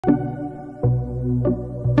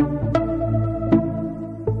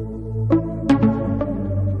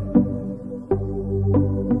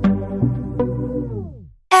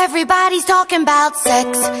Everybody's talking about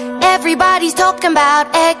sex, everybody's talking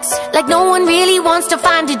about X. Like no one really wants to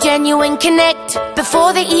find a genuine connect.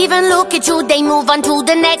 Before they even look at you, they move on to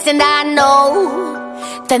the next. And I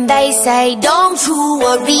know, then they say, don't you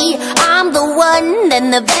worry, I'm the one.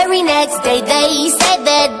 Then the very next day they say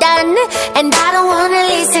they're done. And I don't wanna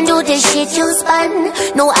listen to the shit you spun.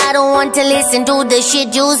 No, I don't want to listen to the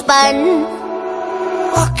shit you spun.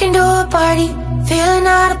 Walking to a party, feeling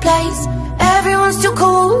out of place. Everyone's too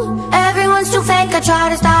cool, everyone's too fake. I try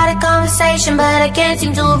to start a conversation, but I can't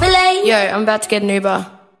seem to relate. Yo, I'm about to get an Uber.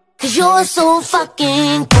 Cause you're so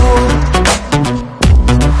fucking cool.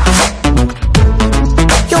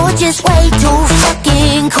 You're just way too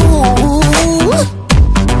fucking cool.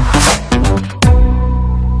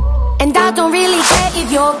 And I don't really care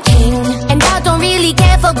if you're king, and I don't really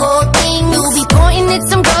care for gold things. You'll be pointing at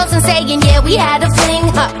some girls and saying, yeah, we had a fling.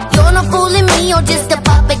 You're not fooling me, you're just a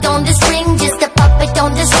puppet on the string, just a puppet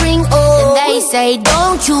on the string. Oh, and they say,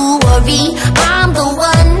 don't you worry, I'm the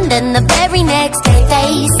one. Then the very next day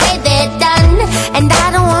they say they're done. And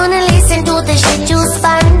I don't wanna listen to the shit you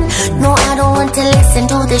spun. No, I don't want to listen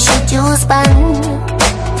to the shit you spun.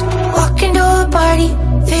 Walking to a party,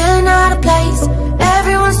 feeling out of place.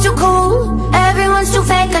 Everyone's too cool, everyone's too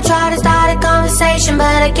fake. I try to start a conversation,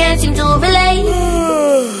 but I can't seem to relate.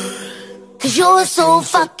 Cause you're so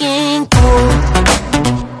fucking cool.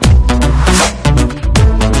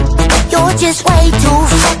 You're just way too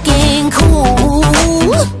fucking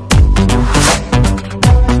cool.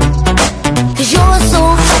 Cause you're so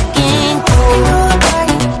fucking cool.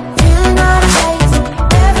 Feeling out of place.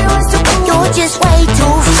 Everyone's too cool. You're just way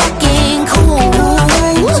too fucking cool.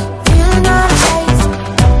 Feeling out of place.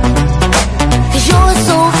 Cause you're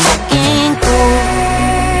so fucking cool.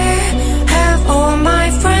 Have all my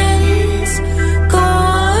friends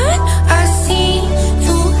gone? I seem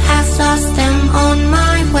to have lost them on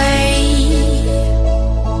my way.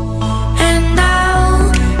 And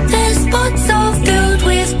now the spots are filled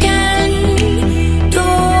with candles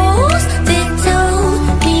that tell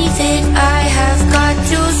me that I have got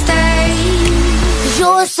to stay. 'Cause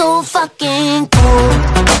you're so fucking cool.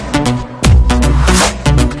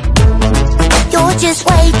 You're just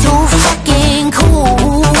way too